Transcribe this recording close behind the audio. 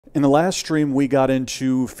In the last stream, we got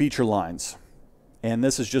into feature lines. And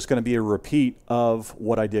this is just going to be a repeat of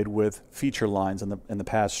what I did with feature lines in the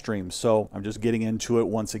past stream. So I'm just getting into it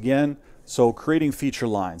once again. So creating feature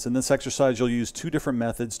lines. In this exercise, you'll use two different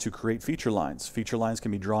methods to create feature lines. Feature lines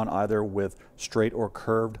can be drawn either with straight or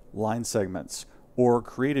curved line segments, or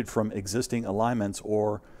created from existing alignments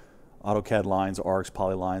or AutoCAD lines, arcs,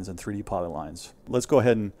 polylines, and 3D polylines. Let's go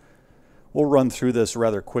ahead and we'll run through this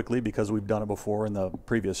rather quickly because we've done it before in the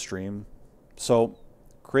previous stream. So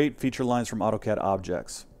create feature lines from AutoCAD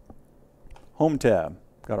Objects. Home tab.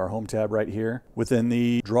 Got our Home tab right here. Within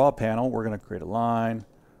the Draw panel, we're going to create a line.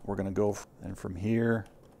 We're going to go from here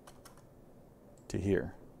to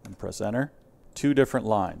here and press Enter. Two different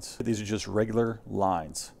lines. These are just regular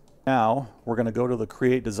lines. Now, we're going to go to the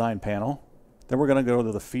Create Design panel. Then we're going to go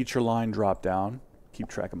to the Feature Line drop-down. Keep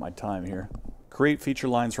track of my time here. Create feature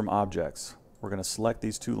lines from objects. We're going to select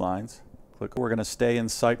these two lines. Click. We're going to stay in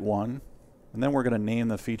Site 1. And then we're going to name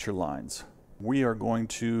the feature lines. We are going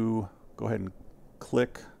to go ahead and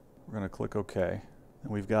click. We're going to click OK.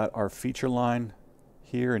 And we've got our feature line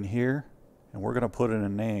here and here. And we're going to put in a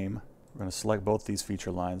name. We're going to select both these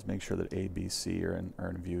feature lines. Make sure that A, B, C are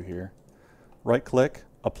in view here. Right click,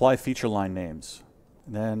 apply feature line names.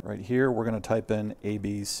 And then right here, we're going to type in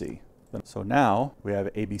ABC. So now we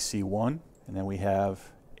have ABC1, and then we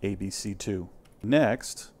have ABC2.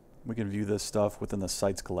 Next, we can view this stuff within the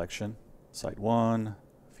sites collection. Site 1,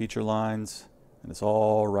 feature lines, and it's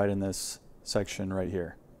all right in this section right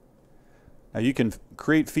here. Now you can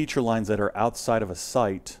create feature lines that are outside of a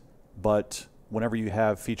site, but whenever you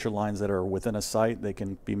have feature lines that are within a site, they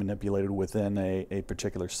can be manipulated within a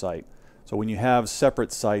particular site. So when you have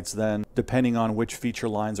separate sites, then depending on which feature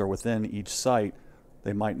lines are within each site,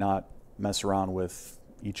 they might not mess around with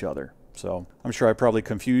each other. So I'm sure I probably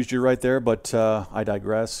confused you right there, but I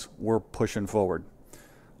digress. We're pushing forward.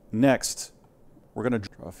 Next, we're going to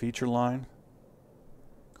draw a feature line,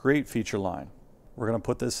 create feature line. We're going to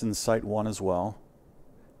put this in Site 1 as well.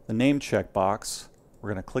 The name checkbox, we're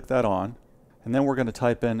going to click that on, and then we're going to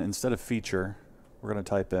type in, instead of feature, we're going to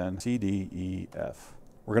type in C, D, E, F.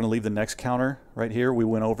 We're going to leave the next counter right here. We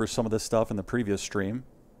went over some of this stuff in the previous stream.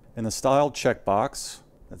 In the Style checkbox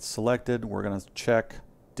that's selected, we're going to check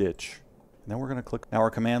Ditch. And then we're going to click. Now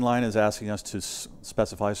our command line is asking us to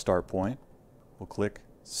specify start point. We'll click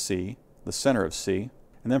C, the center of C.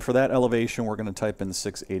 And then for that elevation, we're going to type in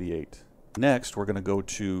 688. Next, we're going to go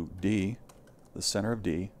to D, the center of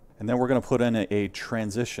D. And then we're going to put in a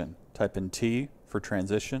transition. Type in T for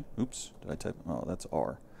transition. Oops, did I type? Oh, that's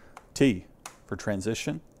R. T for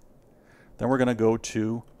transition. Then we're going to go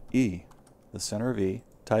to E, the center of E.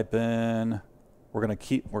 Type in, we're going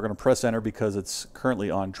to press Enter because it's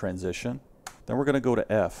currently on transition. Then we're going to go to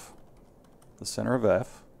F, the center of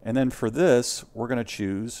F. And then for this, we're going to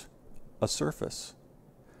choose a surface.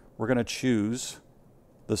 We're going to choose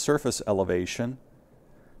the surface elevation.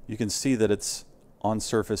 You can see that it's on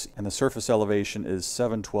surface, and the surface elevation is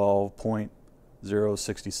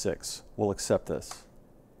 712.066. We'll accept this.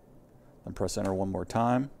 Then press Enter one more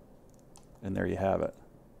time, and there you have it.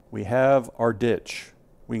 We have our ditch.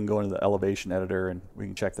 We can go into the elevation editor and we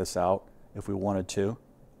can check this out if we wanted to.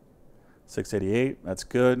 688, that's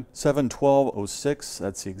good. 712.06,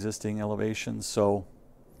 that's the existing elevation. So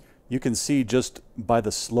you can see just by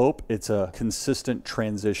the slope, it's a consistent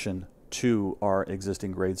transition to our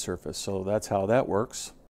existing grade surface. So that's how that works.